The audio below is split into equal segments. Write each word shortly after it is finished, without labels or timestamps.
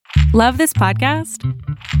Love this podcast?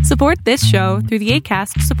 Support this show through the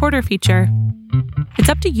Acast supporter feature. It's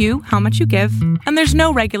up to you how much you give, and there's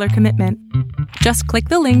no regular commitment. Just click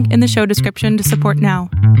the link in the show description to support now.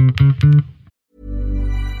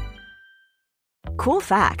 Cool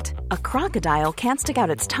fact, a crocodile can't stick out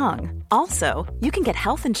its tongue. Also, you can get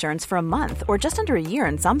health insurance for a month or just under a year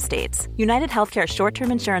in some states. United Healthcare short-term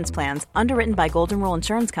insurance plans, underwritten by Golden Rule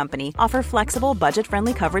Insurance Company, offer flexible,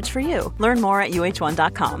 budget-friendly coverage for you. Learn more at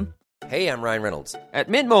uh1.com. Hey, I'm Ryan Reynolds. At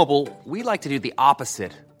Mint Mobile, we like to do the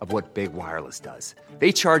opposite of what Big Wireless does.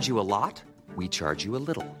 They charge you a lot, we charge you a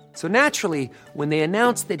little. So naturally, when they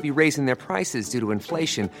announced they'd be raising their prices due to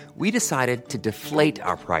inflation, we decided to deflate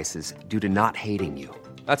our prices due to not hating you.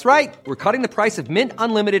 That's right. We're cutting the price of Mint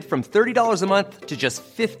Unlimited from $30 a month to just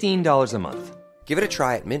 $15 a month. Give it a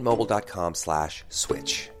try at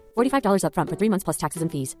mintmobile.com/switch. $45 up front for 3 months plus taxes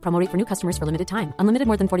and fees. Promo rate for new customers for limited time. Unlimited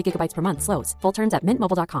more than 40 gigabytes per month. Slows full terms at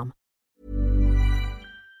mintmobile.com.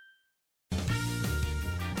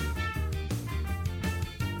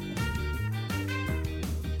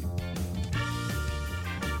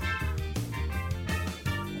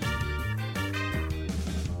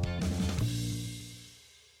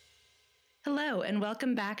 Hello, and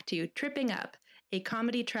welcome back to Tripping Up, a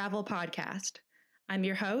comedy travel podcast. I'm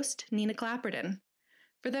your host, Nina Clapperton.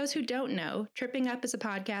 For those who don't know, Tripping Up is a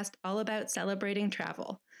podcast all about celebrating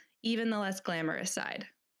travel, even the less glamorous side.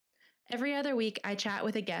 Every other week, I chat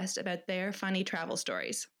with a guest about their funny travel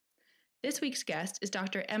stories. This week's guest is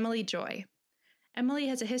Dr. Emily Joy. Emily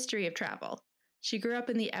has a history of travel. She grew up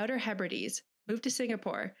in the Outer Hebrides, moved to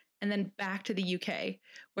Singapore, and then back to the UK,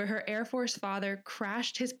 where her Air Force father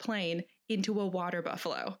crashed his plane into a water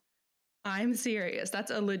buffalo. I'm serious.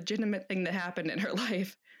 That's a legitimate thing that happened in her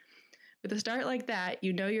life. With a start like that,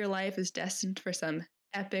 you know your life is destined for some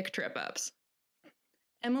epic trip-ups.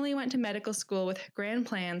 Emily went to medical school with grand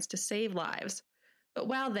plans to save lives, but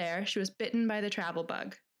while there, she was bitten by the travel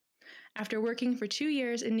bug. After working for 2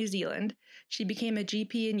 years in New Zealand, she became a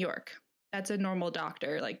GP in York. That's a normal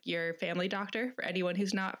doctor, like your family doctor, for anyone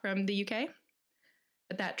who's not from the UK.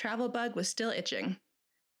 But that travel bug was still itching.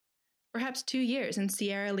 Perhaps 2 years in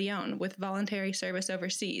Sierra Leone with voluntary service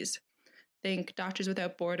overseas. Think Doctors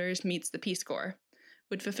Without Borders meets the Peace Corps,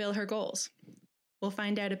 would fulfill her goals. We'll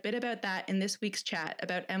find out a bit about that in this week's chat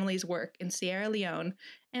about Emily's work in Sierra Leone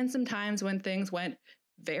and some times when things went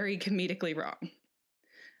very comedically wrong.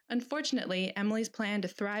 Unfortunately, Emily's plan to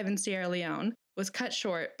thrive in Sierra Leone was cut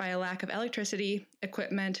short by a lack of electricity,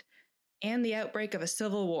 equipment, and the outbreak of a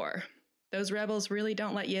civil war. Those rebels really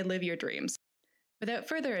don't let you live your dreams. Without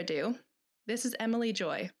further ado, this is Emily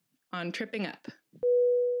Joy on Tripping Up.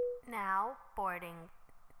 Now boarding.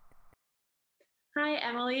 Hi,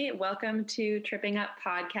 Emily. Welcome to Tripping Up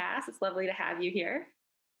Podcast. It's lovely to have you here.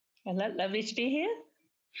 Lovely to be here.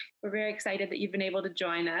 We're very excited that you've been able to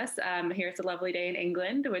join us. Here it's a lovely day in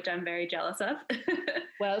England, which I'm very jealous of.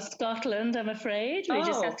 Well, Scotland, I'm afraid. We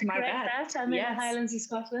just have to correct that. I'm in the Highlands of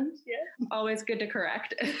Scotland. Yeah. Always good to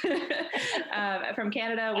correct. From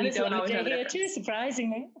Canada, we don't always know the difference. Too,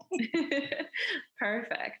 surprisingly.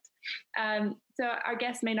 Perfect. So our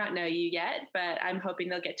guests may not know you yet, but I'm hoping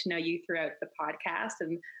they'll get to know you throughout the podcast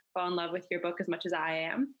and fall in love with your book as much as I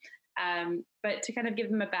am. But to kind of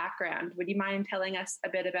give them a background, would you mind telling us a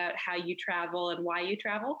bit about how you travel and why you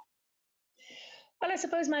travel? Well, I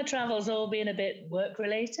suppose my travel's all been a bit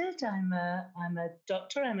work-related. I'm a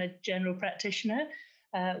doctor. I'm a general practitioner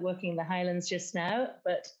working in the Highlands just now,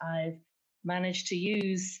 but I've managed to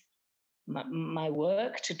use my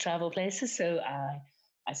work to travel places. So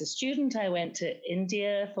as a student, I went to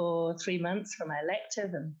India for 3 months for my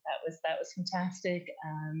elective, and that was fantastic.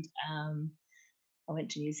 And I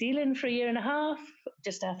went to New Zealand for 1.5 years,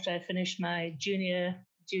 just after I finished my junior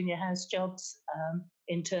house jobs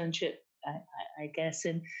internship, I guess,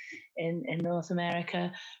 in North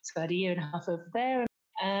America. So I had 1.5 years over there.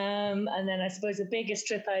 And then I suppose the biggest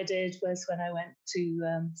trip I did was when I went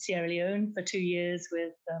to Sierra Leone for 2 years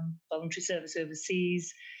with voluntary service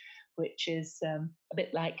overseas, which is a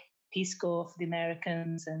bit like Peace Corps for the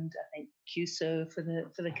Americans and I think CUSO for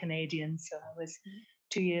the Canadians. So I was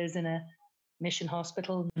 2 years in a mission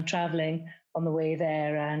hospital and traveling on the way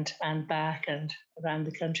there and back and around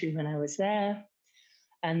the country when I was there.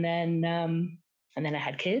 And then I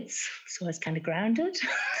had kids, so I was kind of grounded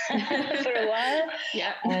for a while.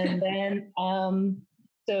 Yeah. And then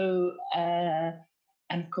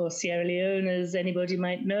and of course Sierra Leone, as anybody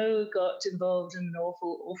might know, got involved in an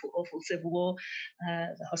awful civil war.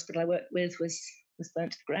 The hospital I worked with was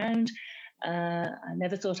burnt to the ground. I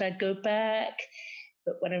never thought I'd go back.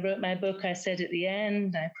 But when I wrote my book, I said at the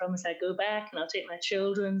end, I promise I'd go back and I'll take my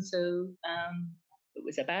children. So it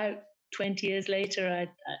was about 20 years later,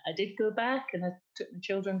 I did go back, and I took my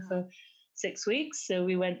children for 6 weeks. So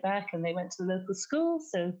we went back, and they went to the local school.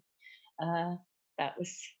 So that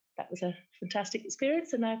was a fantastic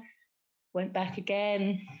experience. And I went back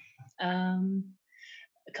again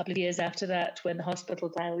a couple of years after that, when the hospital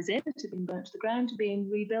that I was in had been burnt to the ground, being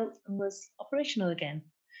rebuilt and was operational again.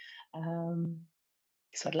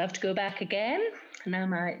 So I'd love to go back again. And now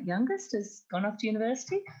my youngest has gone off to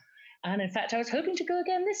university. And in fact, I was hoping to go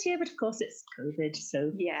again this year, but of course it's COVID.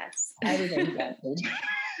 So yes, everything's grounded.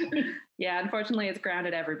 Yeah, unfortunately, it's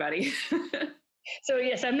grounded everybody. So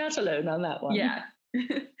yes, I'm not alone on that one. Yeah.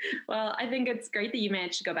 Well, I think it's great that you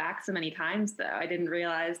managed to go back so many times, though. I didn't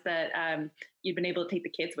realize that you'd been able to take the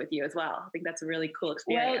kids with you as well. I think that's a really cool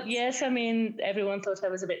experience. Well, yes, I mean, everyone thought I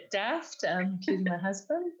was a bit daft, including my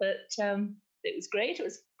husband, but it was great. It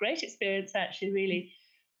was a great experience, actually. Really,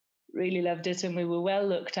 really loved it, and we were well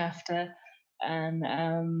looked after. And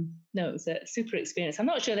no, it was a super experience. I'm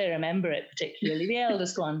not sure they remember it particularly. The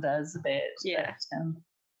eldest one does a bit. Yeah. But,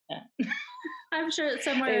 yeah. I'm sure it's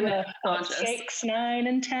somewhere they in were the conscious. 6, 9,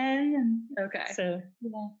 and 10. And okay. So,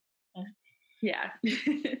 yeah.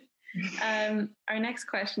 Our next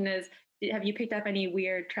question is, have you picked up any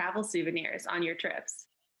weird travel souvenirs on your trips?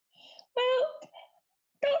 Well,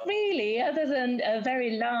 not really, other than a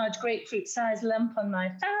very large grapefruit-sized lump on my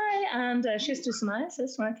thigh and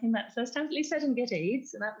schistosomiasis when I came back the first time. At least I didn't get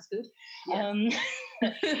AIDS, and that was good.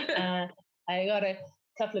 Yes. I got a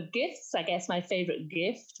couple of gifts. I guess my favorite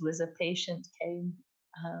gift was a patient came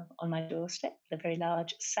on my doorstep with a very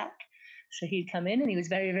large sack. So he'd come in, and he was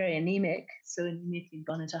very, very anemic. So anemic, he'd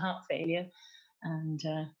gone into heart failure. And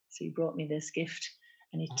so he brought me this gift,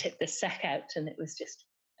 and he tipped the sack out, and it was just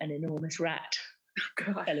an enormous rat.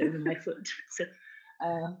 God. Fell over my foot. So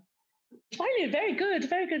finally, very good.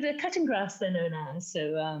 They're cutting grass, they're known as. So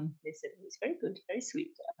they said it was very good, very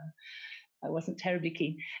sweet. I wasn't terribly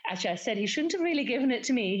keen. Actually, I said he shouldn't have really given it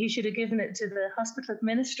to me. He should have given it to the hospital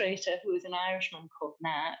administrator, who was an Irishman called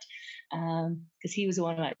Nat, because he was the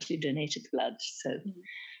one who actually donated the blood. So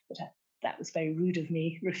but that was very rude of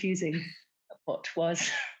me, refusing what was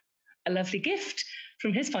a lovely gift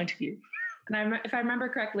from his point of view. And if I remember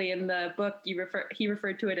correctly, in the book, he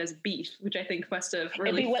referred to it as beef, which I think must have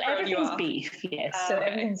really thrown you off. Everything's beef, yes. So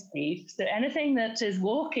everything's beef. So anything that is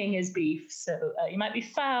walking is beef. So you might be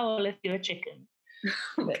fowl if you're a chicken.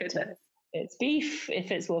 But, it's beef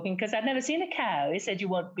if it's walking, because I'd never seen a cow. He said, "You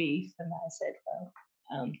want beef?" And I said,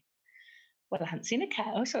 well, I hadn't seen a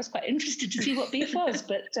cow, so I was quite interested to see what beef was.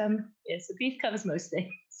 But yes, the beef covers most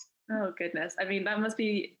things. Oh, goodness. I mean, that must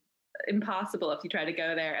be impossible if you try to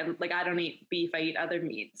go there. And like, I don't eat beef, I eat other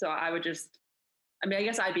meat. So I would I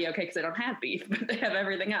guess I'd be okay because I don't have beef, but they have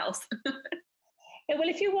everything else. Yeah, well,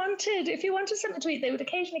 if you wanted something to eat, they would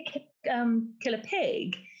occasionally kill a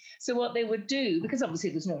pig. So what they would do, because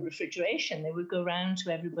obviously there's no refrigeration, they would go around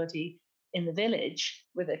to everybody in the village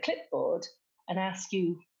with a clipboard and ask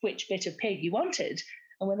you which bit of pig you wanted.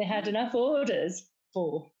 And when they had enough orders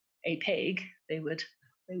for a pig, they would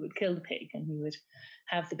kill the pig, and you would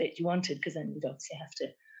have the bit you wanted, because then you'd obviously have to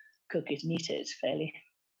cook it and eat it fairly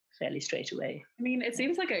straight away. I mean, it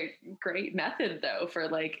seems like a great method, though, for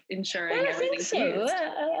like ensuring everything's used.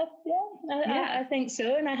 I I think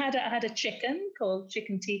so. And I had a chicken called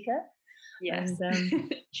Chicken Tikka. Yes.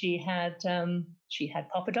 And she had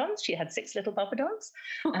poppadoms. She had 6 little poppadoms,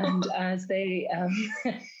 and as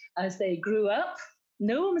they grew up,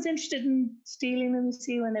 no one was interested in stealing them, you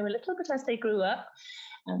see, when they were little. But as they grew up,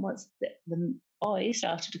 and once the boys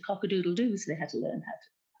started to cock-a-doodle-doo, so they had to learn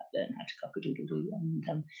how to cock-a-doodle-doo.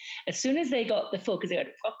 And as soon as they got the full, because they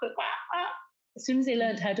had as soon as they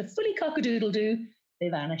learned how to fully cock-a-doodle-doo, they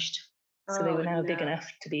vanished. So they were now big enough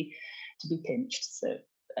to be pinched. So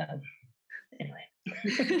anyway.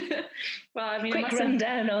 Well, I mean, quick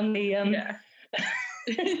rundown on the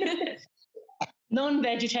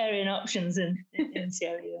non-vegetarian options in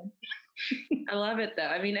Sierra Leone. I love it, though.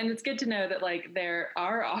 I mean, and it's good to know that like there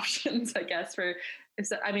are options, I guess,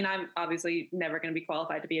 I'm obviously never going to be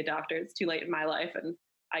qualified to be a doctor. It's too late in my life, and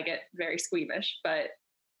I get very squeamish, but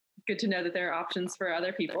good to know that there are options for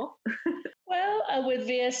other people. Well, with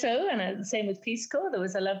VSO and the same with Peace Corps, there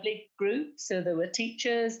was a lovely group. So there were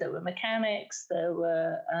teachers, there were mechanics, there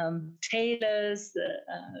were tailors,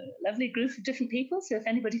 a lovely group of different people. So if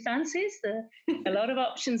anybody fancies, there are a lot of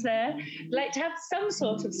options there. I'd like to have some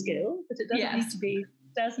sort of skill, but it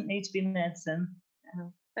doesn't need to be medicine.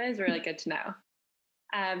 That is really good to know.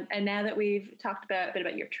 And now that we've talked a bit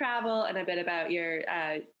about your travel and a bit about your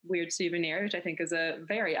weird souvenir, which I think is a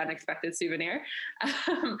very unexpected souvenir,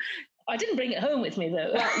 I didn't bring it home with me,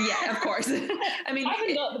 though. Well, yeah, of course. I mean, I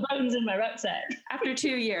haven't got the bones in my rucksack. After 2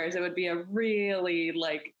 years, it would be a really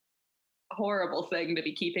horrible thing to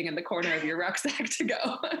be keeping in the corner of your rucksack to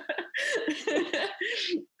go.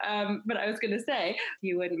 But I was going to say,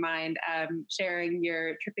 you wouldn't mind sharing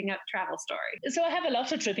your tripping up travel story. So I have a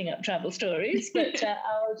lot of tripping up travel stories, but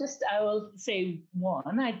I will say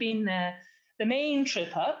one. I'd been the main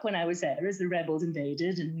trip up when I was there as the rebels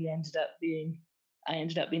invaded, and I ended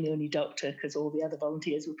up being the only doctor because all the other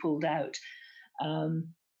volunteers were pulled out. And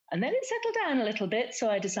then it settled down a little bit, so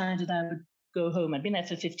I decided I would go home. I'd been there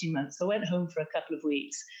for 15 months, so I went home for a couple of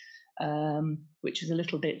weeks, which was a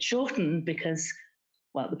little bit shortened because,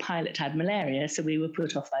 well, the pilot had malaria, so we were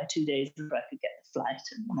put off by 2 days before I could get the flight.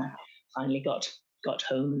 And I finally got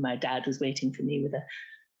home, and my dad was waiting for me with a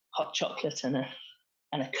hot chocolate and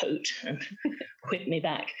a coat and whipped me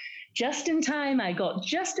back. Just in time, I got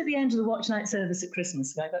just at the end of the watch night service at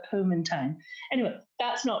Christmas, so I got home in time. Anyway,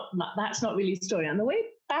 that's not really the story. On the way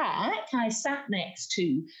back, I sat next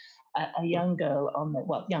to a young girl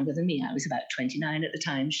younger than me. I was about 29 at the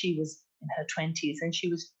time. She was in her 20s, and she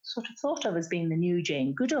was sort of thought of as being the new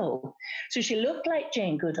Jane Goodall. So she looked like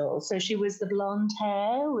Jane Goodall. So she was the blonde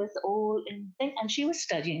hair with all in thing, and she was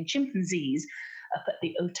studying chimpanzees up at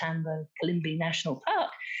the Otambo Kalimbi National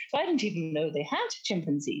Park. So I didn't even know they had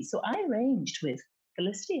chimpanzees. So I arranged with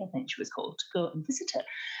Felicity, I think she was called, to go and visit her.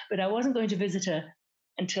 But I wasn't going to visit her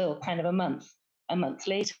until kind of a month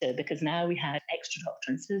later, because now we had extra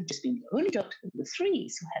doctor. Instead of just being the only doctor, there were three.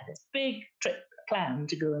 So I had this big trip planned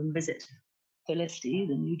to go and visit Felicity,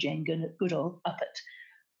 the new Jane Goodall, up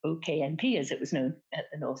at OKNP, as it was known, at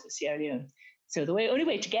the north of Sierra Leone. So the only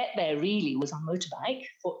way to get there really was on motorbike.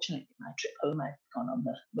 Fortunately, my trip home, I'd gone on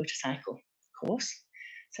the motorcycle course.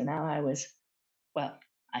 So now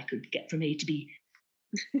I could get from A to B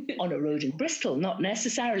on a road in Bristol, not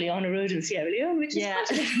necessarily on a road in Sierra Leone, which is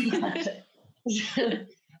quite a different matter.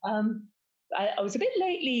 I was a bit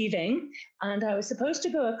late leaving, and I was supposed to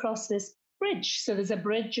go across this bridge. So there's a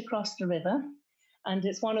bridge across the river, and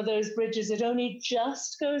it's one of those bridges that only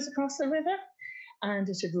just goes across the river. And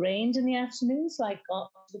it had rained in the afternoon, so I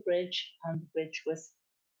got to the bridge, and the bridge was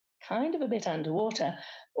kind of a bit underwater,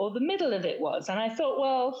 or the middle of it was. And I thought,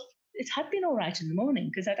 well, it had been all right in the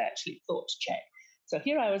morning because I'd actually thought to check. So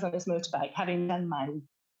here I was on this motorbike, having done my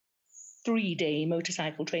 3-day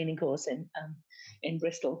motorcycle training course in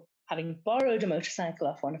Bristol, having borrowed a motorcycle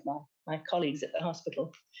off one of my colleagues at the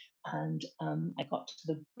hospital. And I got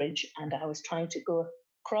to the bridge, and I was trying to go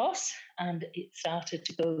across, and it started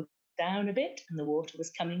to go down a bit, and the water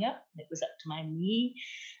was coming up, and it was up to my knee,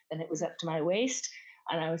 and it was up to my waist.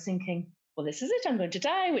 And I was thinking, well, this is it, I'm going to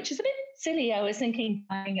die, which is a bit silly. I was thinking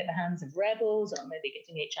dying at the hands of rebels, or maybe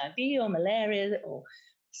getting HIV or malaria, or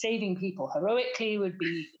saving people heroically would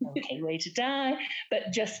be an okay way to die,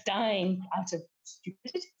 but just dying out of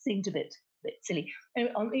stupidity seemed a bit silly. And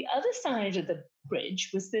on the other side of the bridge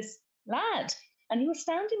was this lad, and he was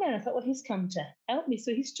standing there. I thought, well, he's come to help me.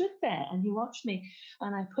 So he stood there and he watched me,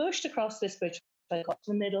 and I pushed across this bridge. I got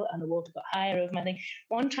to the middle, and the water got higher over my thing.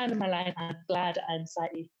 One time in my life, I'm glad I'm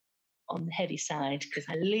slightly on the heavy side, because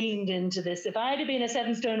I leaned into this. If I'd have been a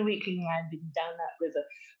 7-stone weakling, I'd been down that river.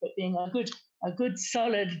 But being a good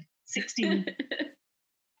solid 16,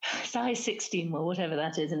 size 16, or whatever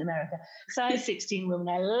that is in America, size 16 woman,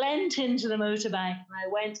 I leant into the motorbike, and I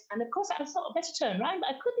went. And of course, I thought I better turn around, but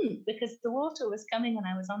I couldn't because the water was coming, and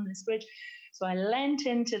I was on this bridge. So I leant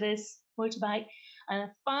into this motorbike,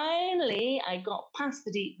 and finally I got past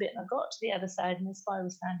the deep bit, and I got to the other side, and this boy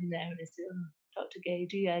was standing there, and I said, Dr. Gay,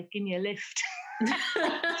 do you give me a lift?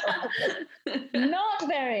 Not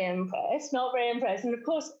very impressed. And of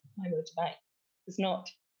course, my motorbike was not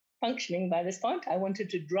functioning by this point. I wanted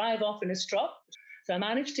to drive off in a strop. So I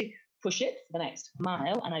managed to push it for the next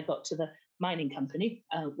mile, and I got to the mining company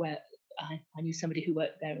where I knew somebody who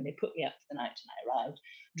worked there, and they put me up for the night, and I arrived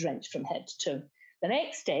drenched from head to toe. The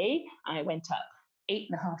next day, I went up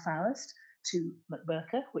 8.5 hours to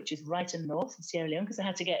McBurka, which is right in the north of Sierra Leone, because I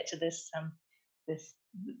had to get to this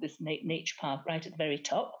nature park right at the very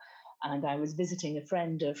top. And I was visiting a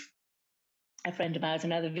friend of ours,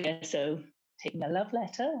 another VSO, taking a love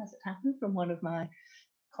letter, as it happened, from one of my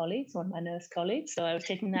nurse colleagues. So I was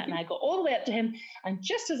taking that, and I got all the way up to him. And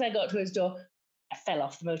just as I got to his door, I fell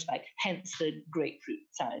off the motorbike, hence the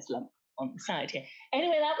grapefruit-sized lump on the side here.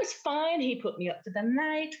 Anyway, that was fine. He put me up for the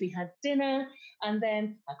night. We had dinner, and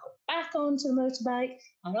then I got back onto the motorbike,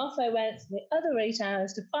 and off I went for the other 8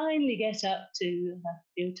 hours to finally get up to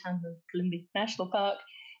the Otambo Kalimbi National Park.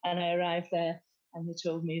 And I arrived there, and they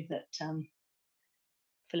told me that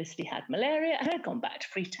Felicity had malaria and had gone back to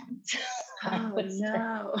Freetown. Oh,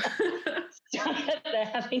 no. Stuck there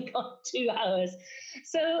having got 2 hours.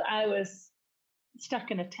 So I was stuck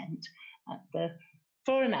in a tent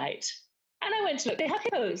for a night. And I went to look. They have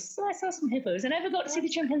hippos. So I saw some hippos. I never got to see the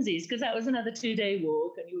chimpanzees because that was another 2-day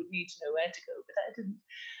walk and you would need to know where to go, but I didn't.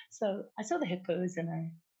 So I saw the hippos and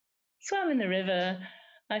I swam in the river.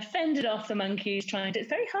 I fended off the monkeys it's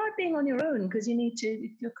very hard being on your own because you need to,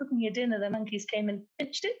 if you're cooking your dinner, the monkeys came and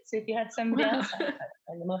pinched it. So if you had somebody else, I'd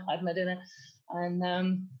fend them off, had my dinner. And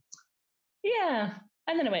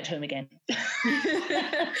and then I went home again.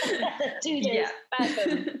 2 days back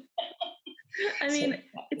home. I mean,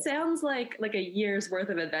 it sounds like a year's worth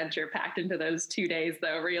of adventure packed into those 2 days,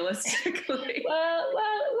 though, realistically. Well,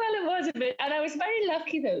 it was a bit. And I was very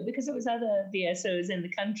lucky, though, because it was other VSOs in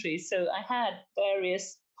the country. So I had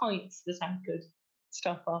various points that I could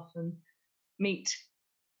stop off and meet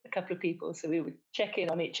a couple of people. So we would check in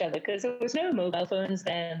on each other because there was no mobile phones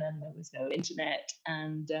then and there was no internet.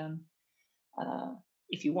 And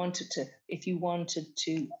if you wanted to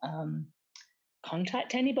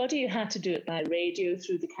contact anybody, you had to do it by radio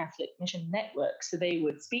through the Catholic Mission Network. So they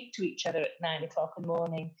would speak to each other at 9 o'clock in the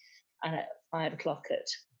morning and at 5 o'clock at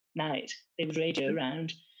night. They would radio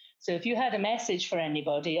around. So if you had a message for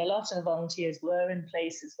anybody, a lot of the volunteers were in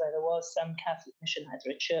places where there was some Catholic mission,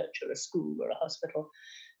 either a church or a school or a hospital,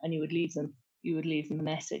 and you would leave them a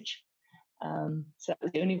message. So that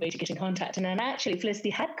was the only way to get in contact. And then actually Felicity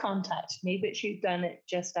had contacted me, but she'd done it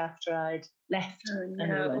just after I'd left and they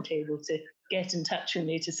weren't able to get in touch with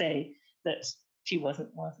me to say that she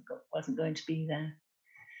wasn't going to be there.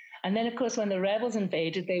 And then, of course, when the rebels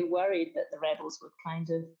invaded, they worried that the rebels would kind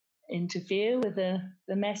of interfere with the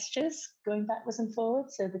messages going backwards and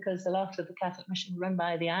forwards. So because a lot of the Catholic mission run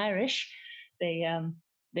by the Irish,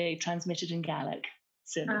 they transmitted in Gaelic,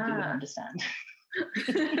 so nobody would understand.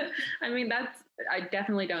 I mean, I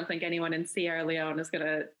definitely don't think anyone in Sierra Leone is going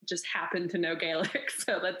to just happen to know Gaelic.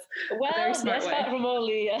 So that's a very smart way. Apart from all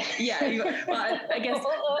the... I guess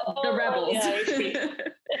the rebels. I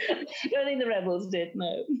don't think the rebels did,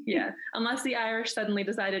 no. Yeah, unless the Irish suddenly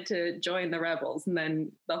decided to join the rebels and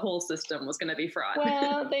then the whole system was going to be fraught.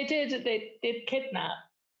 Well, they did kidnap.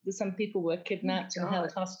 Some people were kidnapped and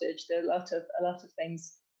held hostage. There a lot of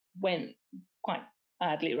things went quite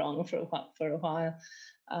badly wrong for a while.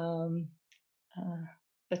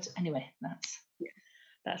 But anyway,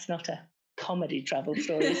 that's not a comedy travel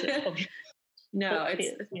story, is it? No, it's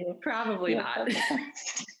probably not.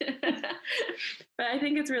 But I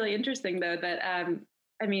think it's really interesting, though, that,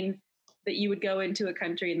 that you would go into a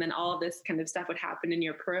country and then all of this kind of stuff would happen in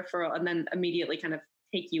your peripheral and then immediately kind of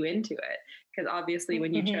take you into it. Because obviously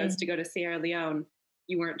when you chose to go to Sierra Leone,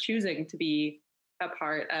 you weren't choosing to be a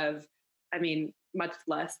part of, much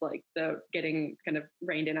less like the getting kind of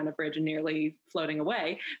reined in on a bridge and nearly floating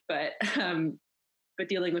away, but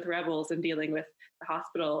dealing with rebels and dealing with the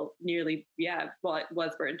hospital it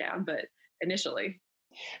was burned down, but initially.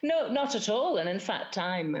 No, not at all. And in fact,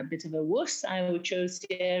 I'm a bit of a wuss. I chose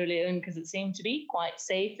Sierra Leone because it seemed to be quite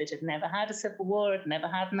safe. It had never had a civil war. It never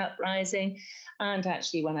had an uprising. And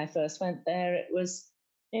actually, when I first went there, it was,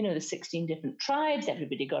 the 16 different tribes.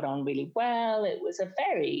 Everybody got on really well. It was a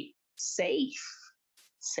very safe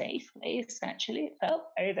place, actually. It felt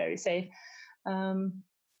very, very safe. When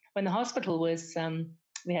the hospital was,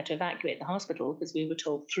 we had to evacuate the hospital because we were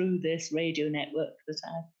told through this radio network that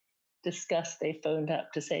I discussed, they phoned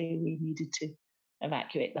up to say we needed to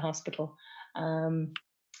evacuate the hospital. So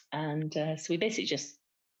we basically just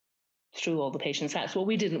threw all the patients out. Well,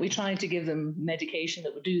 we didn't. We tried to give them medication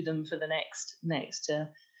that would do them for the next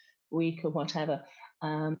week or whatever.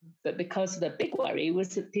 But because the big worry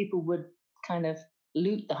was that people would kind of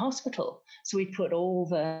loot the hospital. So we put all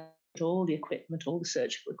the equipment, all the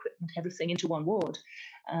surgical equipment, everything into one ward,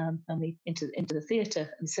 and we into the theatre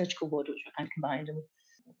and the surgical ward, which were kind of combined, and we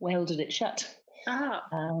welded it shut.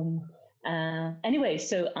 Anyway,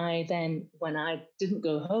 so I then, when I didn't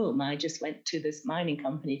go home, I just went to this mining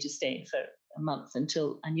company to stay for a month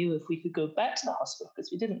until I knew if we could go back to the hospital,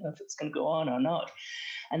 because we didn't know if it's going to go on or not.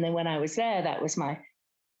 And then when I was there, that was my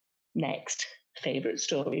next favourite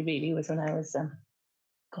story, really, was when I was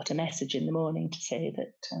got a message in the morning to say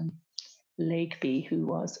that Lakeby, who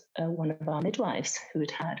was one of our midwives who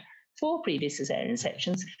had had 4 previous cesarean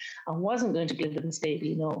sections and wasn't going to give this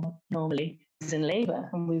baby normally, was in labour,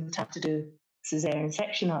 and we would have to do cesarean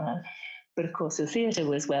section on her. But of course, the theatre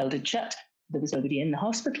was welded shut. There was nobody in the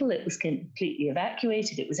hospital. It was completely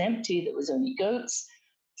evacuated. It was empty. There was only goats.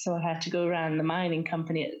 So I had to go around the mining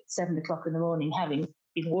company at 7 o'clock in the morning, having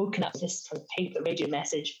been woken up with this paper radio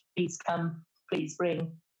message: please come, please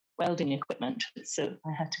bring welding equipment. So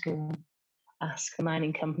I had to go and ask the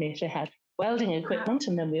mining company if they had welding equipment.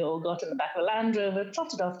 And then we all got in the back of a Land Rover,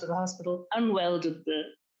 trotted off to the hospital, unwelded the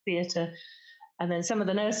theatre. And then some of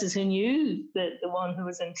the nurses who knew that the one who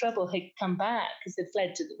was in trouble had come back because they'd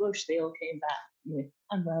fled to the bush. They all came back. And we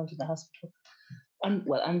unwelded the hospital,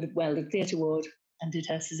 unwelded theatre ward, and did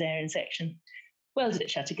her cesarean section. Welded it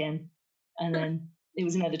shut again, and then it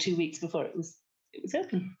was another 2 weeks before it was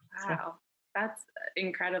open. Wow, that's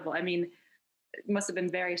incredible. I mean, it must have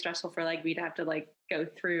been very stressful for like me to have to like go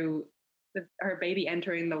through her baby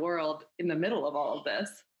entering the world in the middle of all of this.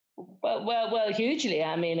 Well, hugely.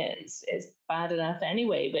 I mean, it's bad enough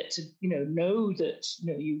anyway, but to know that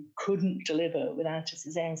you couldn't deliver without a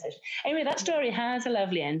cesarean section. Anyway, that story has a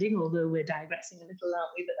lovely ending, although we're digressing a little,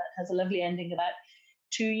 aren't we? But that has a lovely ending. About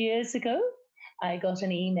 2 years ago, I got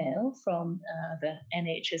an email from the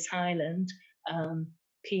NHS Highland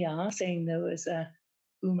PR saying there was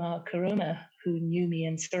Umar Karoma who knew me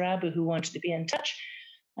in Sarabu who wanted to be in touch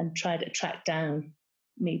and tried to track down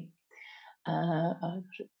me.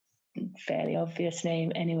 Fairly obvious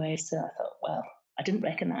name anyway, so I thought, well, I didn't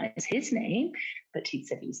recognize his name, but he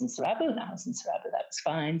said he was in Sarabu, and I was in Sarabu, that was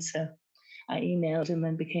fine. So I emailed him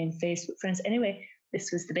and became Facebook friends. Anyway,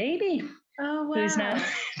 this was the baby. Oh, wow. Who's now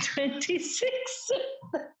 26.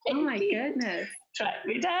 Oh, my goodness. Tracked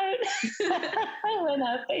me down. We're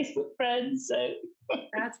now Facebook friends. So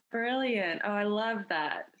that's brilliant. Oh, I love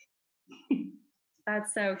that.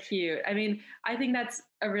 That's so cute. I mean, I think that's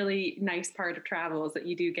a really nice part of travel is that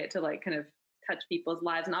you do get to like kind of touch people's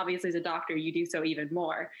lives. And obviously as a doctor, you do so even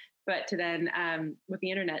more. But to then, with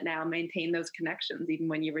the internet now, maintain those connections even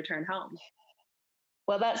when you return home.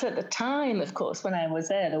 Well, that's at the time, of course, when I was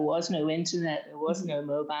there was no internet, there was no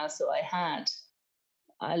mobile. So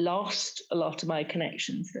I lost a lot of my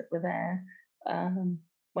connections that were there.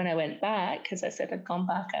 When I went back, as I said, I'd gone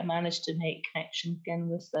back, I managed to make connection again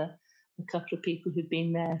with a couple of people who'd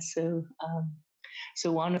been there. So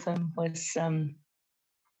one of them was the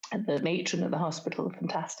matron of the hospital, a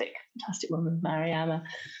fantastic woman, Mariama.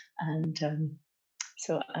 And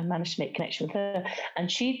so I managed to make connection with her.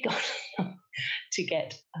 And she got she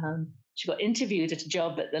got interviewed at a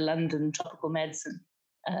job at the London Tropical Medicine,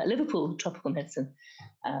 Liverpool Tropical Medicine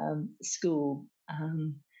School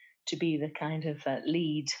to be the kind of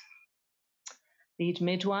lead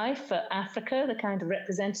midwife for Africa, the kind of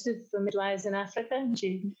representative for midwives in Africa. And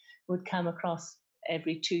she would come across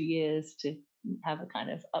every 2 years to have a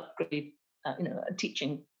kind of upgrade, a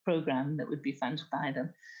teaching program that would be funded by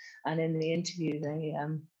them. And in the interview, they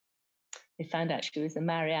found out she was a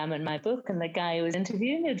Mariam in my book, and the guy who was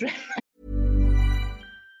interviewing had read.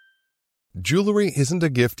 Jewelry isn't a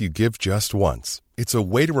gift you give just once. It's a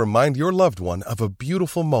way to remind your loved one of a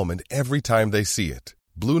beautiful moment every time they see it.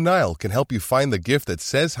 Blue Nile can help you find the gift that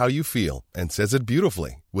says how you feel and says it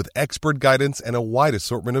beautifully with expert guidance and a wide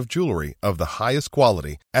assortment of jewelry of the highest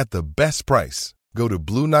quality at the best price. Go to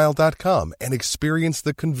BlueNile.com and experience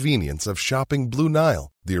the convenience of shopping Blue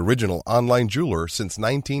Nile, the original online jeweler since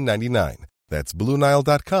 1999. That's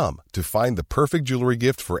BlueNile.com to find the perfect jewelry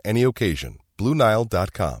gift for any occasion.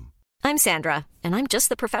 BlueNile.com. I'm Sandra, and I'm just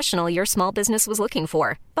the professional your small business was looking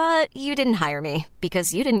for. But you didn't hire me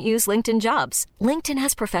because you didn't use LinkedIn Jobs. LinkedIn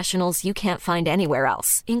has professionals you can't find anywhere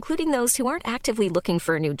else, including those who aren't actively looking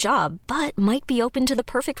for a new job, but might be open to the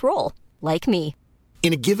perfect role, like me.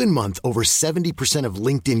 In a given month, over 70% of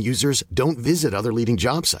LinkedIn users don't visit other leading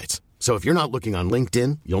job sites. So if you're not looking on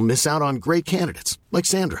LinkedIn, you'll miss out on great candidates like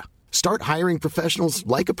Sandra. Start hiring professionals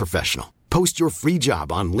like a professional. Post your free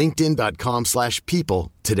job on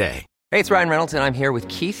linkedin.com/people today. Hey, it's Ryan Reynolds, and I'm here with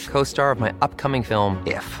Keith, co-star of my upcoming film,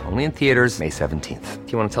 If, only in theaters May 17th.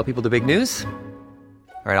 Do you want to tell people the big news?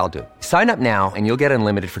 All right, I'll do it. Sign up now and you'll get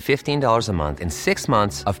unlimited for $15 a month and 6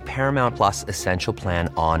 months of Paramount Plus Essential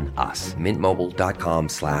Plan on us.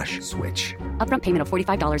 MintMobile.com/switch. Upfront payment of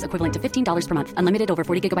 $45 equivalent to $15 per month. Unlimited over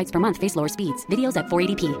 40 gigabytes per month. Face lower speeds. Videos at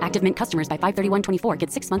 480p. Active Mint customers by 531.24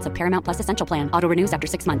 get 6 months of Paramount Plus Essential Plan. Auto renews after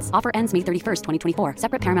 6 months. Offer ends May 31st, 2024.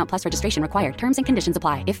 Separate Paramount Plus registration required. Terms and conditions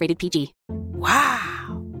apply if rated PG.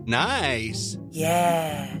 Wow. Nice.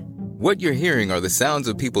 Yeah. What you're hearing are the sounds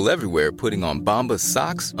of people everywhere putting on Bombas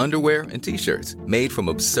socks, underwear, and T-shirts made from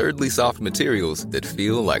absurdly soft materials that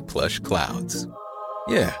feel like plush clouds.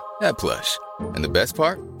 Yeah, that plush. And the best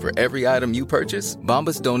part? For every item you purchase,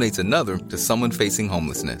 Bombas donates another to someone facing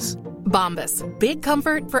homelessness. Bombas. Big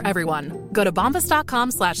comfort for everyone. Go to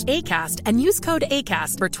bombas.com/ACAST and use code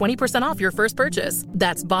ACAST for 20% off your first purchase.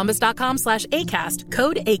 That's bombas.com/ACAST.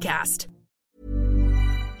 Code ACAST.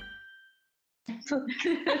 No,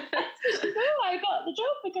 I got the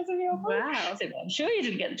job because of your book. Wow. So I'm sure you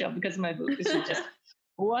didn't get the job because of my book. Because you just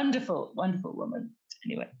wonderful, wonderful woman.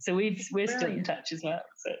 Anyway, so we're still in touch as well.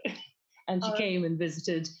 So, and she came and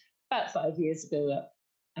visited about 5 years ago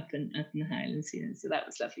up in the Highlands, so that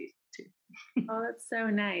was lovely too. Oh, that's so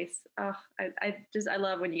nice. Oh, I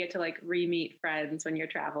love when you get to like re-meet friends when you're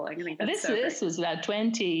traveling. I think that's this was about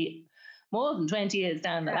more than 20 years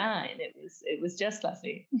down the line. It was just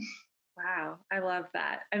lovely. Wow, I love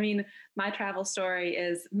that. I mean, my travel story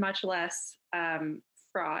is much less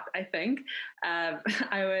fraught, I think. I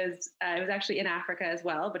was actually in Africa as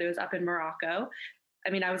well, but it was up in Morocco. I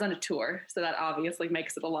mean, I was on a tour, so that obviously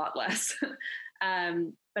makes it a lot less.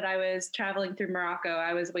 But I was traveling through Morocco.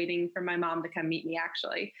 I was waiting for my mom to come meet me,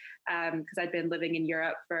 actually, because I'd been living in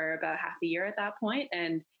Europe for about half a year at that point,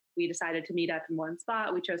 and we decided to meet up in one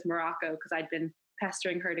spot. We chose Morocco because I'd been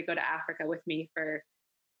pestering her to go to Africa with me for,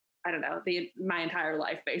 I don't know, my entire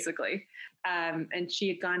life, basically. And she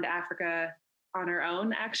had gone to Africa on her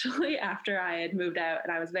own, actually, after I had moved out,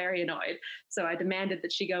 and I was very annoyed. So I demanded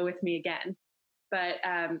that she go with me again. But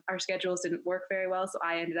our schedules didn't work very well, so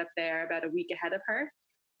I ended up there about a week ahead of her,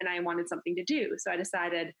 and I wanted something to do. So I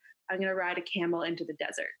decided I'm going to ride a camel into the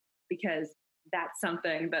desert because that's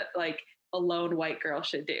something that like a lone white girl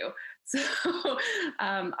should do. So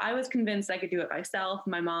I was convinced I could do it myself.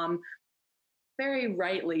 My mom very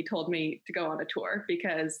rightly told me to go on a tour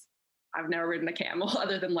because I've never ridden a camel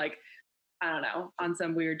other than like, I don't know, on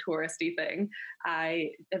some weird touristy thing. I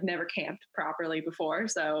have never camped properly before,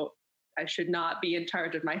 so I should not be in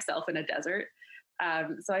charge of myself in a desert.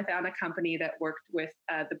 So I found a company that worked with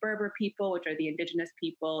the Berber people, which are the indigenous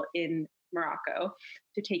people in Morocco,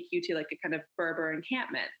 to take you to like a kind of Berber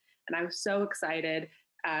encampment. And I was so excited.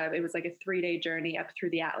 It was like a 3-day journey up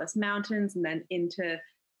through the Atlas Mountains and then into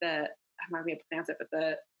I'm not going to pronounce it, but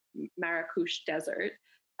the Marrakesh Desert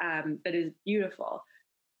that is beautiful.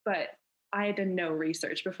 But I had done no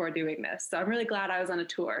research before doing this. So I'm really glad I was on a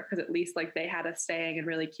tour because at least like they had us staying in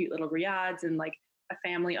really cute little riads and like a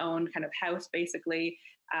family owned kind of house basically.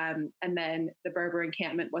 And then the Berber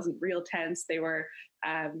encampment wasn't real tents. They were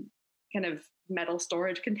kind of metal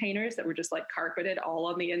storage containers that were just like carpeted all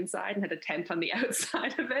on the inside and had a tent on the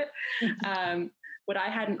outside of it. What I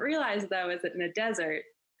hadn't realized though is that in a desert,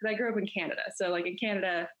 because I grew up in Canada. So like in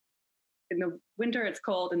Canada, in the winter it's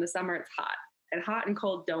cold, in the summer it's hot, and hot and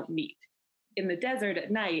cold don't meet. In the desert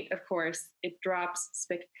at night, of course, it drops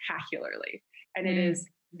spectacularly. And it is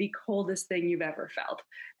the coldest thing you've ever felt.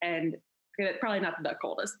 And probably not the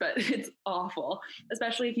coldest, but it's awful,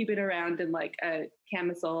 especially if you've been around in like a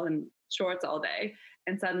camisole and shorts all day.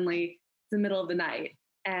 And suddenly it's the middle of the night.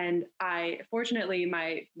 And fortunately,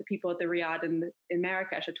 the people at the Riad in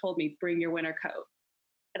Marrakesh had told me, bring your winter coat.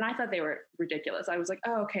 And I thought they were ridiculous. I was like,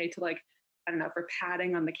 oh, okay, to like, I don't know, for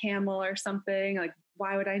padding on the camel or something. Like,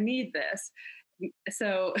 why would I need this?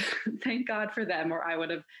 So thank God for them, or I would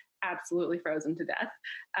have absolutely frozen to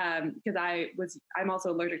death. Because I'm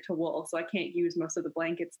also allergic to wool, so I can't use most of the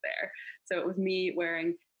blankets there. So it was me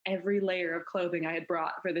wearing every layer of clothing I had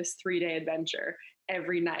brought for this 3-day adventure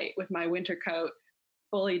every night with my winter coat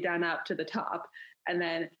fully done up to the top, and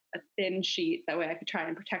then a thin sheet. That way I could try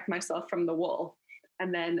and protect myself from the wool.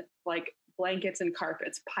 And then like blankets and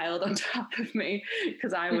carpets piled on top of me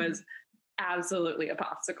because I was absolutely a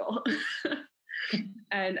popsicle.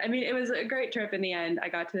 And I mean, it was a great trip in the end. I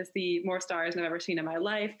got to see more stars than I've ever seen in my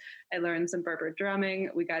life. I learned some Berber drumming.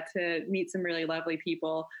 We got to meet some really lovely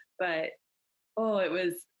people, but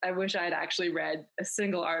I wish I had actually read a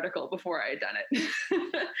single article before I had done it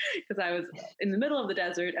because I was in the middle of the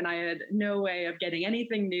desert and I had no way of getting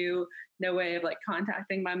anything new, no way of like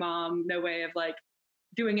contacting my mom, no way of like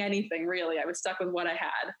doing anything really. I was stuck with what I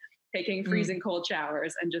had, taking freezing cold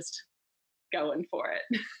showers and just going for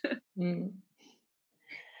it.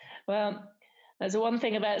 Well, there's one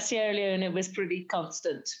thing about Sierra Leone, it was pretty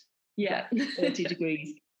constant. Yeah. 30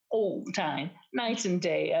 degrees all the time, night and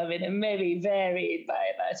day. I mean, it maybe varied by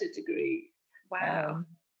about a degree. Wow.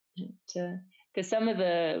 Because some of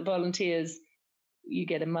the volunteers, you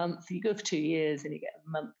get a month, you go for 2 years and you get a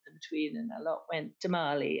month in between, and a lot went to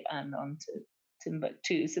Mali and on to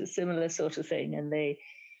Timbuktu, so similar sort of thing. And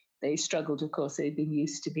they struggled, of course. They'd been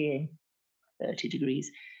used to being 30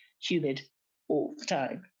 degrees, humid all the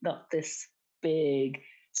time, not this big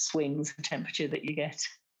swings of temperature that you get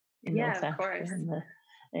in North Africa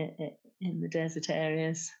in the desert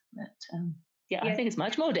areas. But I think it's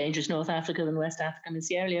much more dangerous North Africa than West Africa. I mean,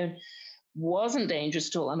 Sierra Leone wasn't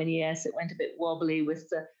dangerous at all. I mean, yes, it went a bit wobbly with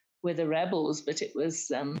the rebels, but it was.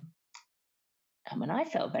 I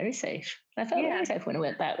felt very safe. I felt very safe when I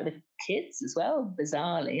went back with the kids as well.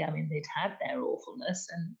 Bizarrely, I mean, they'd had their awfulness,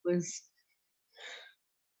 and it was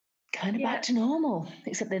kind of back to normal,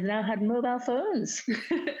 except they've now had mobile phones.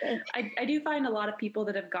 I do find a lot of people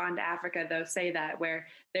that have gone to Africa, though, say that, where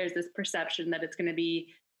there's this perception that it's going to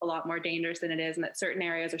be a lot more dangerous than it is, and that certain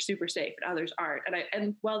areas are super safe and others aren't.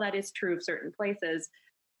 And while that is true of certain places,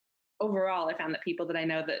 overall, I found that people that I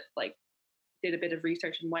know that like did a bit of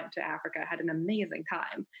research and went to Africa had an amazing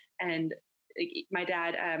time. And my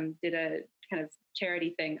dad did a kind of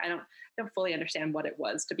charity thing. I don't fully understand what it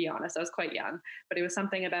was, to be honest. I was quite young, but it was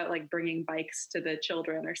something about like bringing bikes to the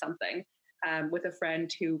children or something, with a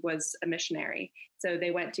friend who was a missionary. So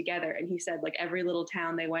they went together, and he said like every little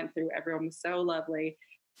town they went through, everyone was so lovely.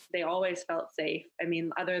 They always felt safe. I mean,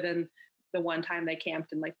 other than the one time they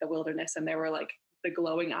camped in like the wilderness and there were like the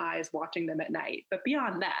glowing eyes watching them at night. But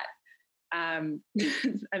beyond that,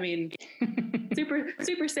 I mean,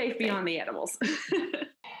 super safe beyond the animals.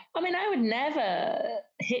 I mean, I would never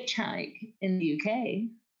hitchhike in the UK.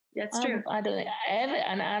 That's true. I don't think I ever,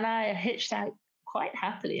 and I hitchhiked quite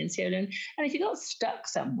happily in Sierra Leone. And if you got stuck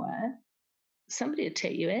somewhere, somebody would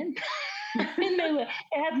take you in. I mean, they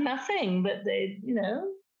had nothing, but they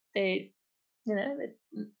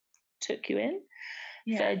took you in,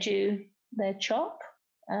 fed you their chop.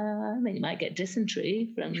 I mean, you might get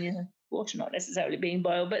dysentery from water not necessarily being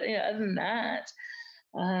boiled, but other than that,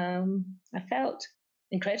 I felt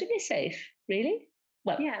incredibly safe, really.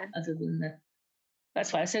 Well, other than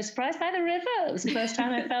that's why I was so surprised by the river. It was the first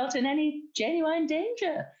time I felt in any genuine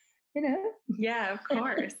danger, Yeah, of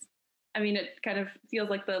course. I mean, it kind of feels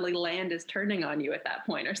like the land is turning on you at that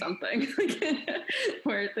point or something,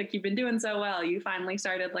 where it's like you've been doing so well, you finally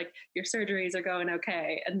started like your surgeries are going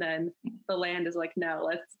okay, and then the land is like, no,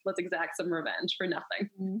 let's exact some revenge for nothing.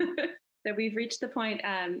 So we've reached the point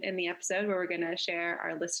in the episode where we're going to share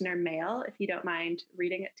our listener mail. If you don't mind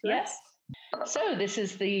reading it to us. So this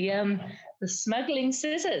is the smuggling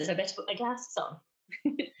scissors. I better put my glasses on.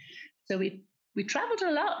 So we travelled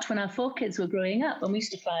a lot when our 4 kids were growing up, and we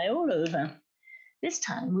used to fly all over. This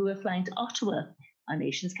time we were flying to Ottawa, our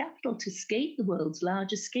nation's capital, to skate the world's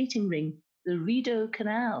largest skating ring, the Rideau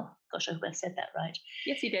Canal. Gosh, I hope I said that right.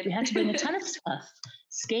 Yes, you did. We had to bring a ton of stuff,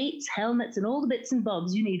 skates, helmets, and all the bits and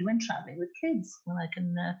bobs you need when travelling with kids. Well, I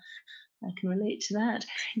can relate to that.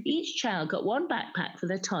 Each child got one backpack for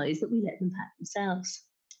their toys that we let them pack themselves.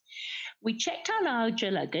 We checked our larger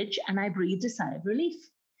luggage, and I breathed a sigh of relief.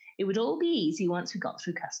 It would all be easy once we got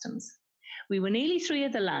through customs. We were nearly through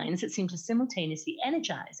the lines that seemed to simultaneously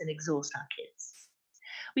energize and exhaust our kids.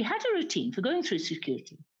 We had a routine for going through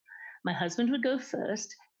security. My husband would go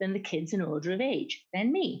first, then the kids in order of age,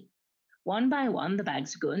 then me. One by one, the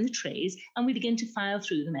bags would go in the trays, and we begin to file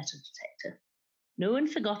through the metal detector. No one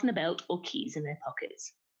forgotten a belt or keys in their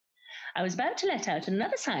pockets. I was about to let out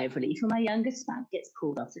another sigh of relief when my youngest bag gets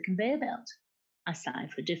pulled off the conveyor belt. I sigh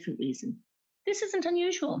for a different reason. This isn't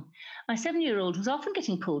unusual. My 7-year-old was often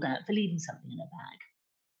getting pulled out for leaving something in her bag.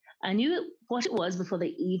 I knew what it was before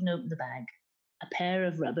they even opened the bag. A pair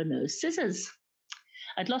of rubber-nosed scissors.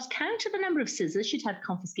 I'd lost count of the number of scissors she'd had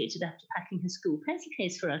confiscated after packing her school pencil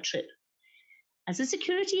case for our trip. As the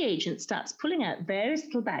security agent starts pulling out various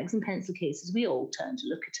little bags and pencil cases, we all turn to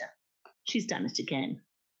look at her. She's done it again.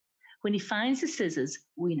 When he finds the scissors,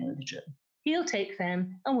 we know the drill. He'll take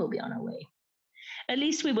them, and we'll be on our way. At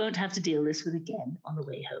least we won't have to deal this with again on the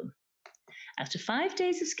way home. After 5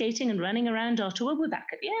 days of skating and running around Ottawa, we're back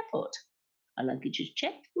at the airport. Our luggage is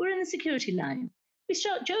checked. We're in the security line. We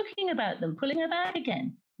start joking about them pulling her bag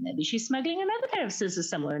again. Maybe she's smuggling another pair of scissors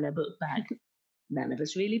somewhere in her book bag. None of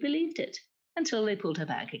us really believed it until they pulled her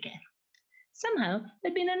bag again. Somehow,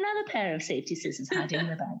 there'd been another pair of safety scissors hiding in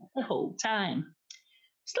the bag the whole time.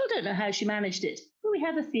 Still don't know how she managed it, but we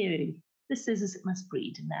have a theory. The scissors must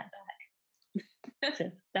breed in that bag.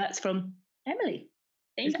 So that's from Emily.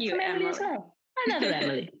 Thank you, Emily. As well? Another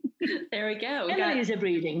Emily. There we go. Emily's a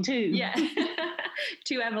breeding too. Yeah.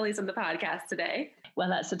 2 Emilys on the podcast today. Well,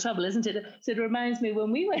 that's the trouble, isn't it? So it reminds me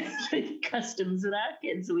when we went through customs with our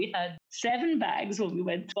kids, we had 7 bags when we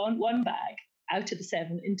went on, 1 bag out of the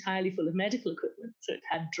 7 entirely full of medical equipment. So it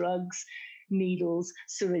had drugs, needles,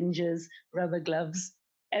 syringes, rubber gloves,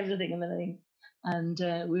 everything and everything. And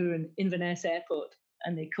we were in Inverness Airport,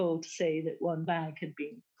 and they called to say that 1 bag had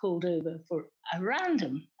been pulled over for a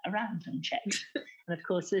random check. And of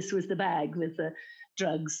course, this was the bag with the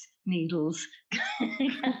drugs, needles,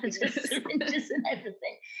 syringes and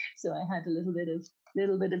everything. So I had a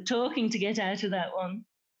little bit of talking to get out of that one.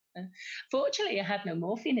 Fortunately, I had no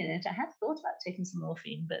morphine in it. I had thought about taking some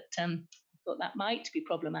morphine, but I thought that might be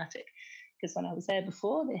problematic because when I was there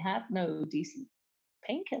before, they had no decent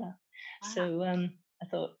painkiller. Wow. So I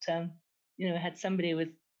thought, I had somebody with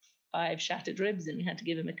 5 shattered ribs and we had to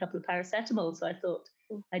give him a couple of paracetamol. So I thought,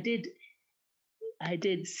 I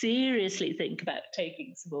did seriously think about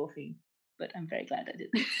taking some morphine, but I'm very glad I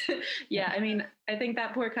didn't. Yeah, I mean, I think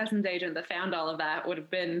that poor customs agent that found all of that would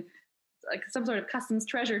have been like some sort of customs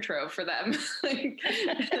treasure trove for them. Like,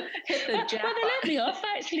 hit the jackpot. Well, they let me off,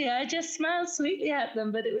 actually. I just smiled sweetly at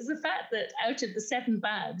them, but it was the fact that out of the 7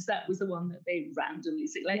 bags, that was the one that they randomly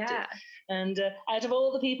selected. Yeah. And out of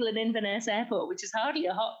all the people in Inverness Airport, which is hardly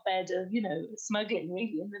a hotbed of, smuggling,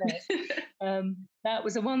 really, Inverness, that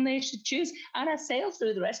was the one they should choose. And I sailed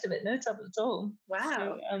through the rest of it, no trouble at all.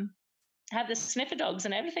 Wow. So, had the sniffer dogs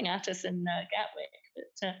and everything at us in Gatwick,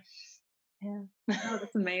 but... yeah. Oh,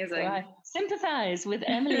 that's amazing. So I sympathize with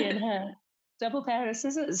Emily and her double pair of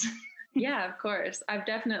scissors. Yeah, of course. I've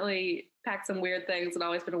definitely packed some weird things and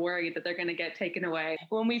always been worried that they're going to get taken away.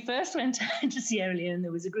 When we first went to Sierra Leone,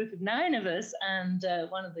 there was a group of 9 of us, and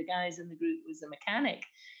one of the guys in the group was a mechanic.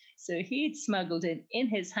 So he'd smuggled in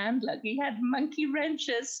his hand lug. He had monkey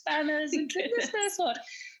wrenches, spanners, and goodness knows what.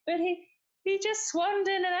 But he just swanned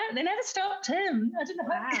in and out. They never stopped him. I don't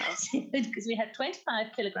know how, because we had 25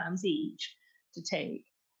 kilograms each to take,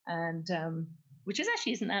 and which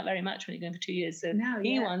isn't that very much when you're going for 2 years. So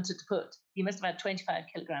he wanted to he must have had 25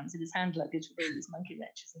 kilograms in his hand luggage with all these monkey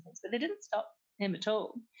wrenches and things. But they didn't stop him at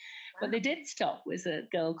all. Wow. What they did stop was a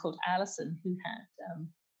girl called Alison who had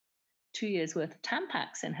 2 years worth of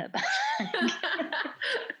Tampax in her bag.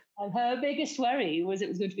 And her biggest worry was it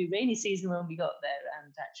was going to be rainy season when we got there,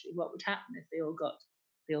 and actually what would happen if they all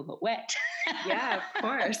got wet. Yeah, of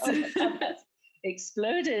course.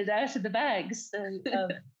 Exploded out of the bags. So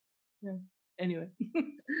anyway.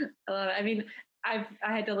 I love it. I mean, I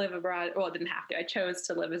had to live abroad. Well, I didn't have to. I chose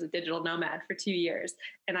to live as a digital nomad for 2 years,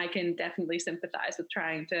 and I can definitely sympathize with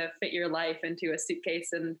trying to fit your life into a suitcase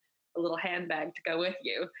and a little handbag to go with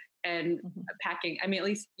you. And packing, I mean, at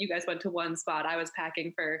least you guys went to one spot. I was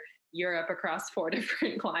packing for Europe across 4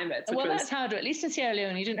 different climates. Well, that's harder. At least in Sierra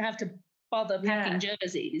Leone, you didn't have to bother packing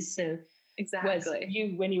jerseys. So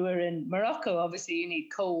exactly. When you were in Morocco, obviously you need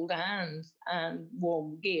cold and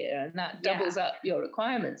warm gear, and that doubles up your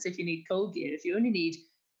requirements if you need cold gear. If you only need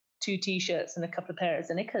 2 T-shirts and a couple of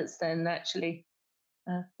pairs of knickers, then actually,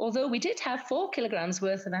 although we did have 4 kilograms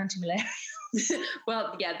worth of anti-malarials.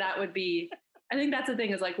 Well, yeah, that would be... I think that's the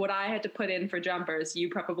thing is like what I had to put in for jumpers, you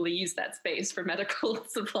probably use that space for medical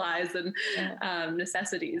supplies and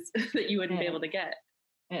necessities that you wouldn't be able to get.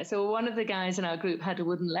 Yeah, so one of the guys in our group had a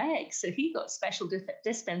wooden leg, so he got special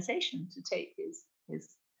dispensation to take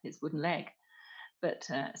his wooden leg. But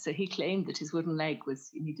so he claimed that his wooden leg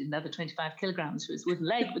he needed another 25 kilograms for his wooden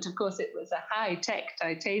leg, but of course it was a high-tech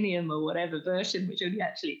titanium or whatever version, which only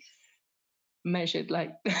actually measured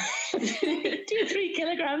like 2-3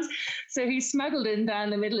 kilograms. So he smuggled in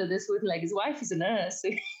down the middle of this wooden leg. His wife is a nurse, so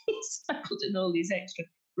he smuggled in all these extra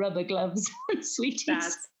rubber gloves and sweeties.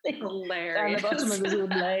 That's hilarious. Down the bottom of his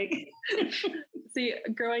wooden leg. See,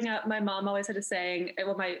 growing up, my mom always had a saying,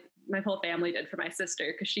 well, my whole family did for my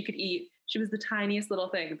sister, because she could eat, she was the tiniest little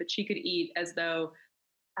thing, but she could eat as though,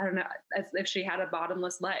 I don't know, as if she had a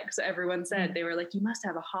bottomless leg. So everyone said, they were like, you must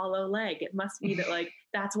have a hollow leg. It must be that like,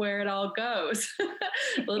 that's where it all goes.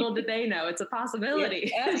 Little did they know, it's a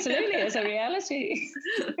possibility. Yeah, absolutely, it's a reality.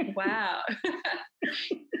 Wow.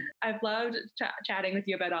 I've loved chatting with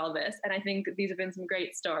you about all this. And I think these have been some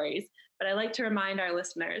great stories, but I like to remind our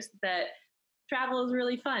listeners that travel is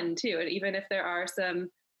really fun too. And even if there are some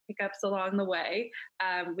hiccups along the way,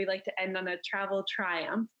 we like to end on a travel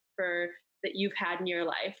triumph that you've had in your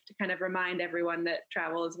life to kind of remind everyone that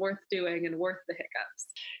travel is worth doing and worth the hiccups.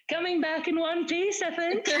 Coming back in one piece, I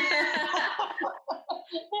think.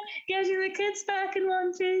 Getting the kids back in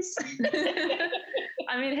one piece.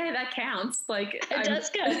 I mean, hey, that counts. Like it does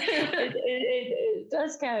count. It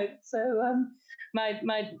does count. So my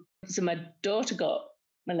daughter got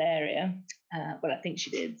malaria. Well, I think she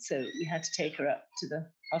did. So we had to take her up to the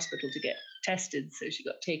hospital to get tested. So she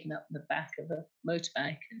got taken up in the back of a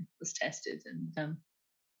motorbike and was tested. And I'm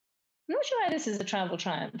not sure why this is a travel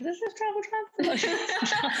triumph. This is a travel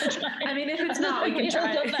triumph. I mean, if it's not, we can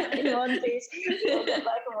try. We all got back in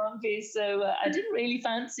one piece. So I didn't really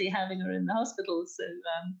fancy having her in the hospital. So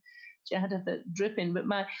she had a drip in. But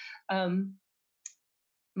my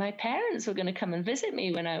parents were going to come and visit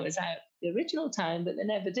me when I was out the original time, but they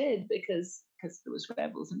never did because there was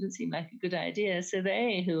rebels and it didn't seem like a good idea. So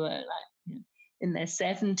they, who are like in their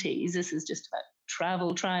 70s, this is just about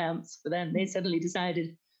travel triumphs for them. They suddenly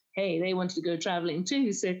decided, hey, they wanted to go traveling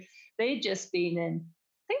too. So they'd just been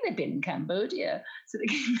I think they'd been in Cambodia. So they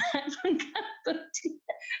came back from Cambodia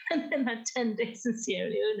and then had 10 days in Sierra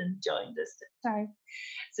Leone and joined us at the time.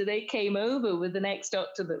 So they came over with the next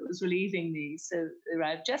doctor that was relieving me. So they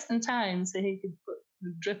arrived just in time so he could put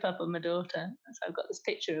drip up on my daughter. So I've got this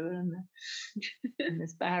picture of her and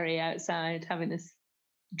this Barry outside having this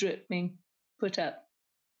drip being put up.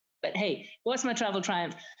 But hey, what's my travel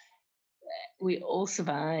triumph? We all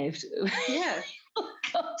survived. Yeah.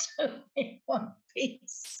 Got in one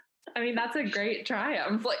piece. I mean, that's a great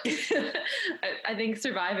triumph. Like, I think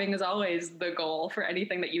surviving is always the goal for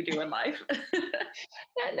anything that you do in life.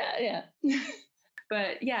 Yeah.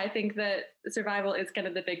 But yeah, I think that survival is kind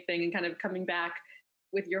of the big thing, and kind of coming back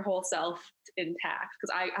with your whole self intact.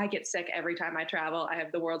 Because I get sick every time I travel. I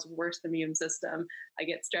have the world's worst immune system. I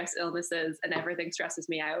get stress illnesses and everything stresses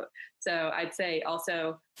me out. So I'd say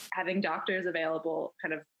also having doctors available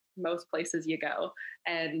kind of most places you go,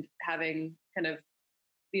 and having kind of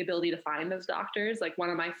the ability to find those doctors. Like one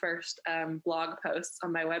of my first blog posts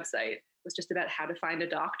on my website was just about how to find a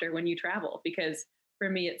doctor when you travel, because for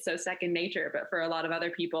me, it's so second nature, but for a lot of other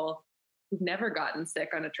people who've never gotten sick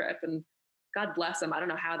on a trip, and God bless them, I don't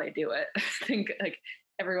know how they do it. I think like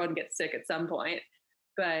everyone gets sick at some point,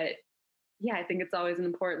 but yeah, I think it's always an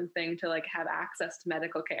important thing to like have access to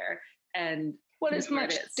medical care. And well, it's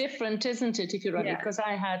much different, isn't it, if you're running? Because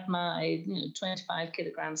I had my 25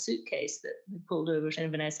 kilogram suitcase that we pulled over at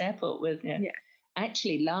Inverness Airport with.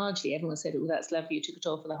 Actually, largely, everyone said, "Oh, that's lovely, you took it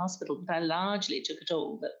all for the hospital." But I largely took it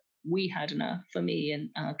all that we had enough for me and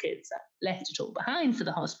our kids. I left it all behind for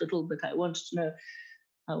the hospital, but I wanted to know.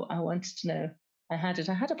 I wanted to know. I had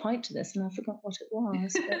a point to this, and I forgot what it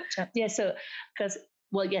was. But, so because.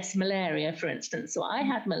 Well, yes, malaria, for instance. So I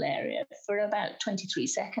had malaria for about 23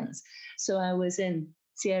 seconds. So I was in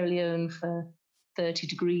Sierra Leone for 30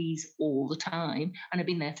 degrees all the time. And I'd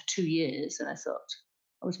been there for 2 years. And I thought,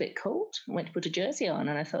 I was a bit cold. I went to put a jersey on.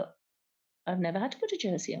 And I thought, I've never had to put a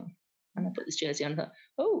jersey on. And I put this jersey on and thought,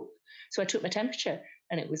 oh. So I took my temperature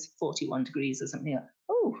and it was 41 degrees or something.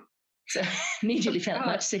 Oh. So immediately felt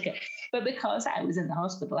much sicker. But because I was in the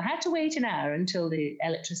hospital, I had to wait an hour until the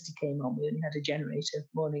electricity came on. We only had a generator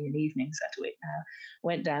morning and evening, so I had to wait an hour.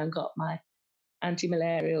 Went down, got my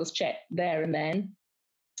anti-malarials checked there and then,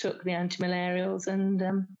 took the anti-malarials, and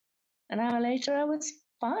an hour later I was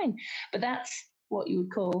fine. But that's what you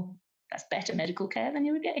would call, that's better medical care than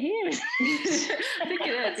you would get here. I think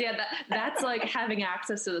it is. Yeah, that's like having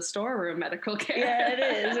access to the storeroom medical care. Yeah, it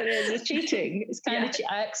is. It's cheating. It's kind of.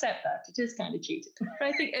 I accept that. It is kind of cheating.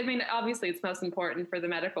 But I mean, obviously, it's most important for the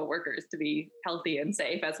medical workers to be healthy and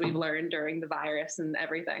safe, as we've learned during the virus and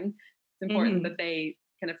everything. It's important that they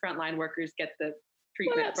kind of frontline workers get the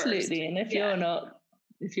treatment absolutely. first. And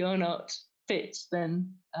if you're not fit,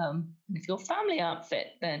 then if your family aren't fit,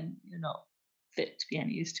 then you're not fit to be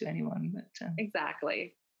any use to anyone. But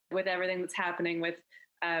exactly, with everything that's happening with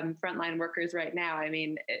frontline workers right now, I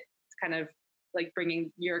mean, it's kind of like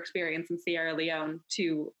bringing your experience in Sierra Leone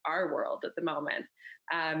to our world at the moment.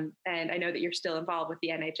 And I know that you're still involved with the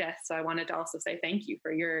NHS, so I wanted to also say thank you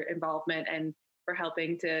for your involvement and for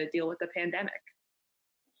helping to deal with the pandemic.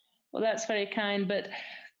 Well, that's very kind, but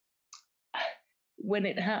when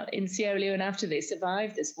in Sierra Leone, after they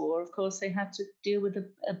survived this war, of course, they had to deal with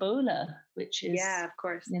Ebola, which is, of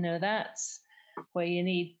course, that's where you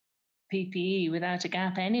need PPE without a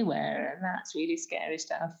gap anywhere, and that's really scary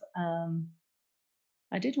stuff.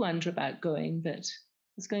 I did wonder about going, but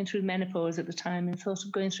I was going through menopause at the time and thought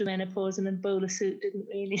of going through menopause, and an Ebola suit didn't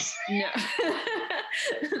really. No.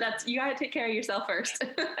 You got to take care of yourself first.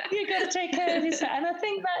 You got to take care of yourself, and I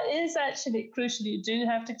think that is actually crucial. You do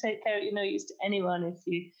have to take care. You're no use to anyone if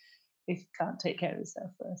you can't take care of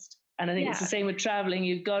yourself first. And I think it's the same with traveling.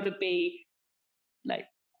 You've got to be like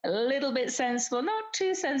a little bit sensible, not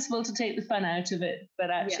too sensible to take the fun out of it, but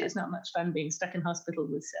actually it's not much fun being stuck in hospital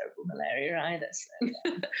with cerebral malaria either.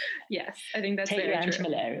 So, yes, I think that's take very your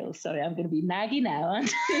antimalarials. Sorry, I'm going to be naggy now,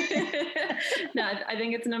 aren't I? No, I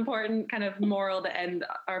think it's an important kind of moral to end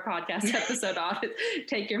our podcast episode on.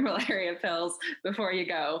 Take your malaria pills before you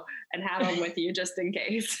go and have them with you just in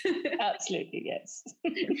case. Absolutely, yes.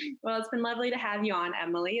 Well, it's been lovely to have you on,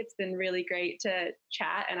 Emily. It's been really great to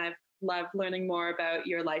chat, and I've loved learning more about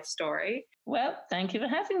your life story. Well, thank you for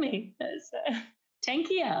having me. Thank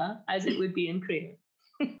you, as it would be in Korean.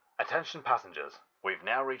 Attention passengers, we've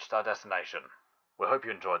now reached our destination. We hope you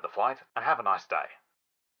enjoyed the flight and have a nice day.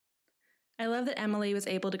 I love that Emily was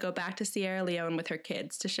able to go back to Sierra Leone with her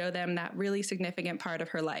kids to show them that really significant part of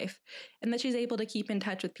her life, and that she's able to keep in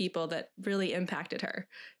touch with people that really impacted her.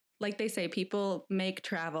 Like they say, people make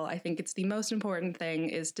travel. I think it's the most important thing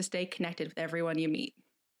is to stay connected with everyone you meet.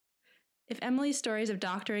 If Emily's stories of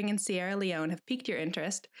doctoring in Sierra Leone have piqued your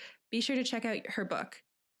interest, be sure to check out her book,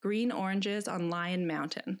 Green Oranges on Lion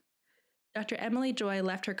Mountain. Dr. Emily Joy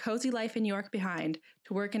left her cozy life in York behind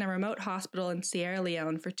to work in a remote hospital in Sierra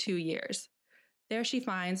Leone for 2 years. There she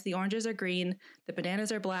finds the oranges are green, the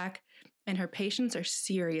bananas are black, and her patients are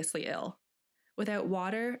seriously ill. Without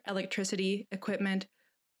water, electricity, equipment,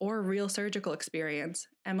 or real surgical experience,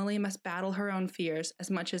 Emily must battle her own fears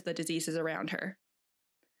as much as the diseases around her.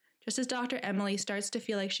 Just as Dr. Emily starts to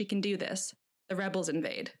feel like she can do this, the rebels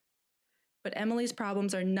invade. But Emily's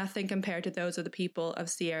problems are nothing compared to those of the people of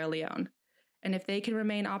Sierra Leone, and if they can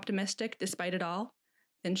remain optimistic despite it all,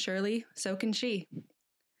 then surely so can she.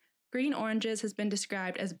 Green Oranges has been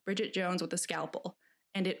described as Bridget Jones with a scalpel,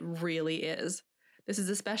 and it really is. This is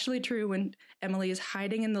especially true when Emily is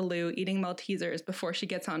hiding in the loo eating Maltesers before she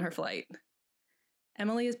gets on her flight.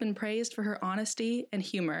 Emily has been praised for her honesty and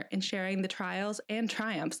humor in sharing the trials and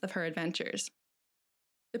triumphs of her adventures.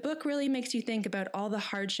 The book really makes you think about all the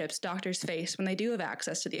hardships doctors face when they do have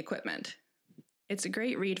access to the equipment. It's a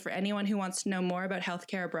great read for anyone who wants to know more about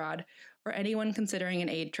healthcare abroad or anyone considering an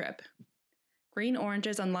aid trip. Green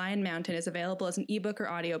Oranges on Lion Mountain is available as an ebook or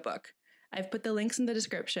audiobook. I've put the links in the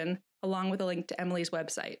description, along with a link to Emily's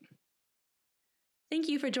website. Thank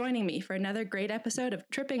you for joining me for another great episode of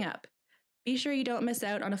Tripping Up. Be sure you don't miss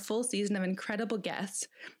out on a full season of incredible guests,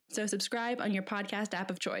 so subscribe on your podcast app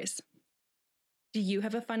of choice. Do you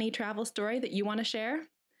have a funny travel story that you want to share?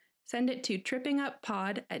 Send it to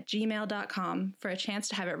trippinguppod@gmail.com for a chance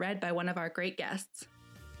to have it read by one of our great guests.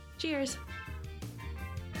 Cheers!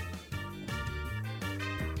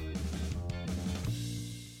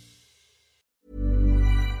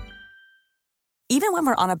 Even when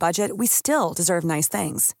we're on a budget, we still deserve nice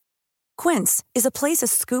things. Quince is a place to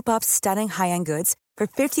scoop up stunning high-end goods for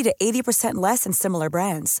 50 to 80% less than similar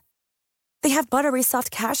brands. They have buttery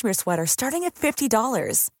soft cashmere sweaters starting at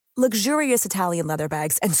 $50, luxurious Italian leather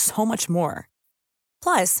bags, and so much more.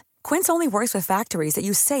 Plus, Quince only works with factories that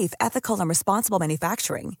use safe, ethical, and responsible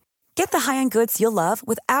manufacturing. Get the high-end goods you'll love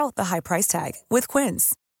without the high price tag with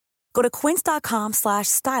Quince. Go to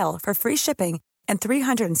quince.com/style for free shipping and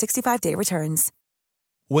 365-day returns.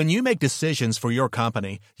 When you make decisions for your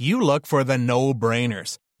company, you look for the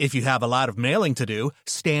no-brainers. If you have a lot of mailing to do,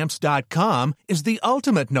 Stamps.com is the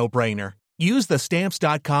ultimate no-brainer. Use the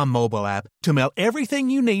Stamps.com mobile app to mail everything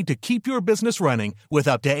you need to keep your business running with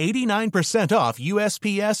up to 89% off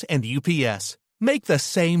USPS and UPS. Make the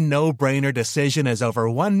same no-brainer decision as over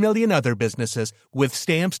 1 million other businesses with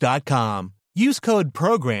Stamps.com. Use code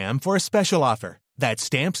PROGRAM for a special offer. That's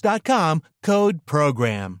Stamps.com, code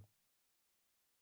PROGRAM.